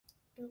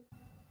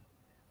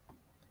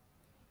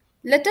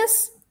Let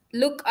us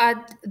look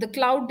at the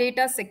cloud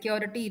data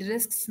security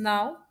risks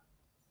now.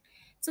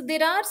 So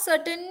there are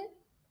certain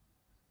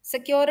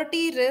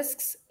security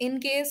risks in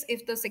case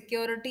if the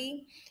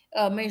security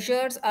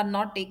measures are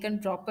not taken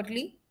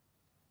properly.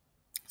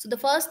 So the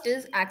first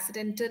is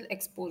accidental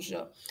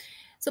exposure.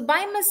 So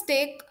by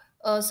mistake,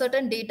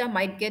 certain data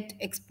might get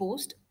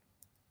exposed.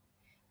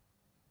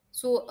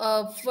 So,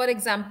 for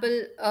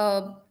example,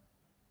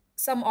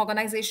 some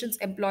organizations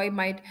employee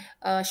might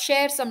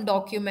share some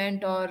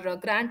document or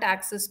grant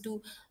access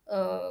to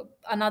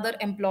another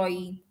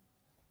employee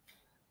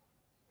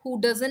who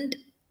doesn't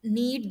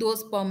need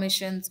those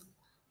permissions,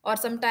 or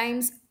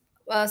sometimes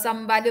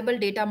some valuable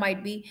data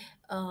might be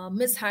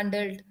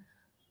mishandled.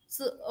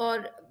 So,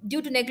 or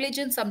due to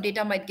negligence, some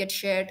data might get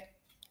shared.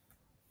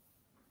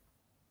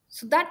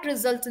 So that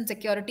results in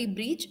security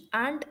breach,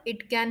 and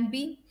it can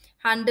be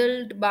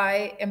handled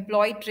by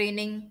employee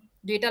training.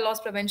 Data loss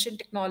prevention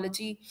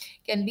technology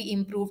can be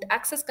improved,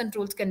 access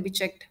controls can be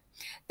checked.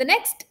 The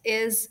next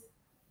is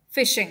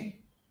phishing.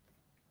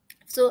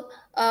 So,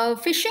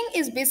 phishing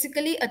is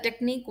basically a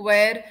technique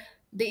where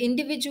the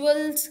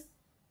individuals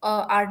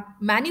are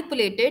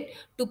manipulated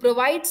to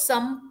provide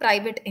some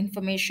private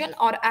information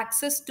or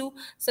access to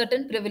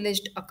certain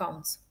privileged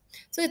accounts.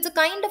 So, it's a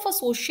kind of a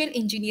social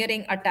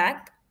engineering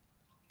attack.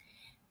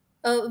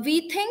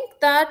 We think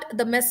that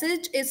the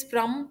message is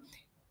from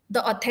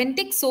the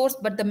authentic source,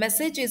 but the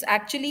message is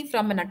actually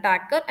from an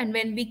attacker. And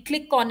when we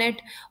click on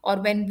it, or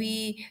when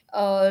we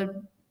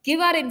give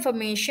our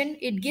information,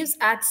 it gives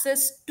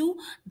access to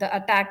the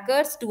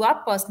attackers to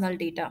our personal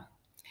data.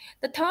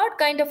 The third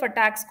kind of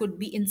attacks could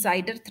be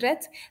insider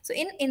threats. So,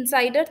 in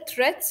insider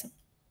threats,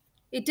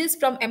 it is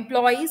from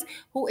employees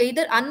who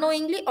either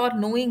unknowingly or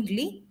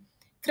knowingly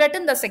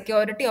threaten the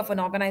security of an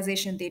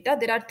organization data.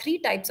 There are three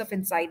types of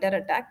insider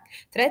attack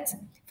threats.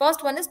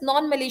 First one is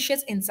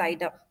non-malicious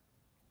insider.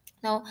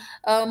 Now,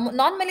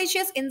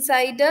 non-malicious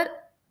insider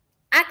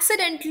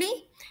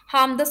accidentally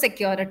harm the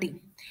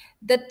security.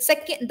 The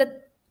second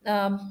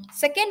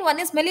one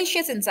is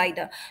malicious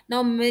insider.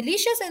 Now,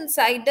 malicious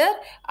insider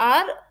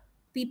are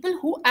people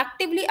who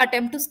actively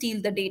attempt to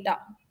steal the data.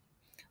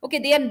 Okay,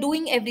 they are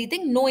doing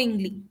everything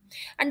knowingly.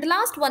 And the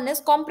last one is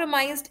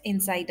compromised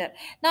insider.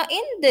 Now,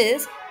 in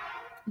this,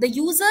 the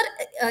user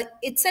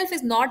itself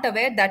is not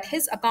aware that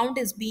his account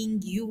is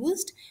being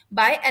used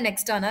by an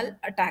external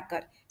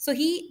attacker. So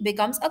he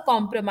becomes a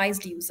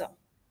compromised user.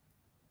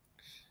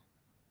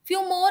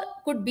 Few more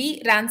could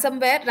be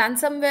ransomware.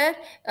 Ransomware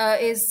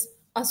is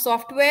a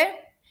software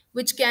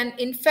which can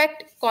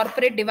infect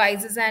corporate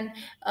devices, and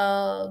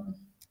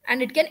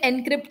it can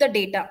encrypt the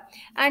data.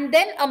 And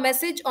then a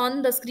message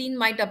on the screen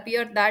might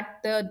appear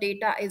that the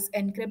data is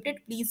encrypted.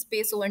 Please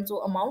pay so and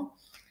so amount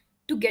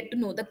to get to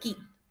know the key.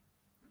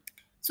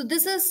 So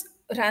this is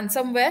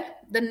ransomware.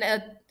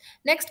 The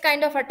next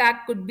kind of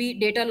attack could be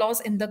data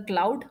loss in the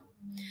cloud.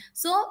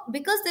 So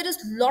because there is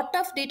lot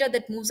of data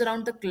that moves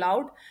around the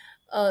cloud,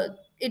 uh,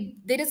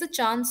 there is a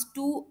chance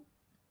to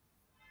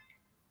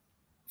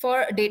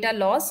for data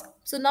loss.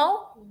 So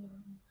now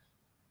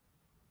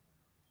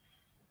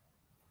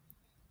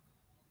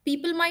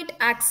people might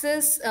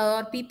access,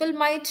 people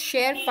might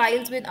share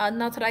files with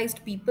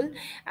unauthorized people,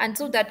 and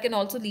so that can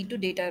also lead to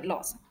data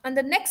loss. And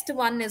the next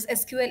one is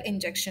SQL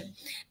injection.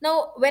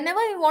 Now whenever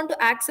we want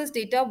to access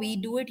data, we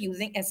do it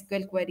using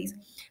SQL queries.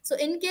 So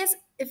in case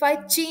if I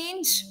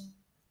change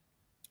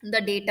the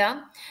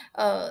data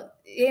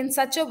in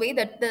such a way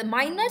that the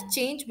minor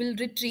change will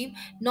retrieve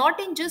not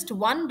in just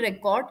one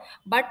record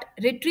but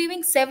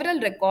retrieving several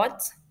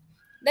records,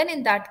 then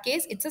in that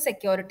case it's a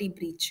security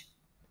breach.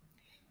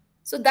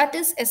 So that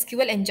is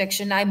SQL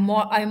injection. I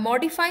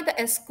modify the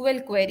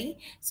SQL query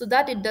so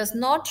that it does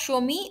not show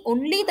me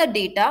only the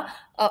data,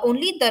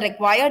 only the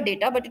required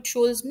data, but it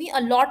shows me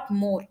a lot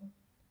more,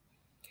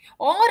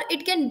 or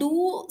it can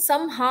do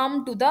some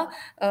harm to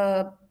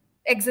the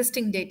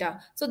existing data.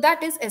 So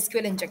that is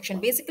SQL injection.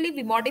 Basically,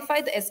 we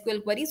modify the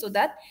SQL query so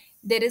that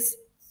there is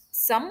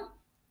some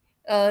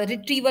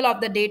retrieval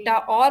of the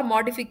data, or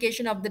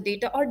modification of the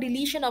data, or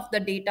deletion of the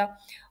data.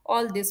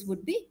 All this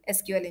would be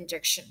SQL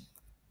injection.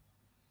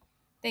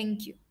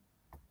 Thank you.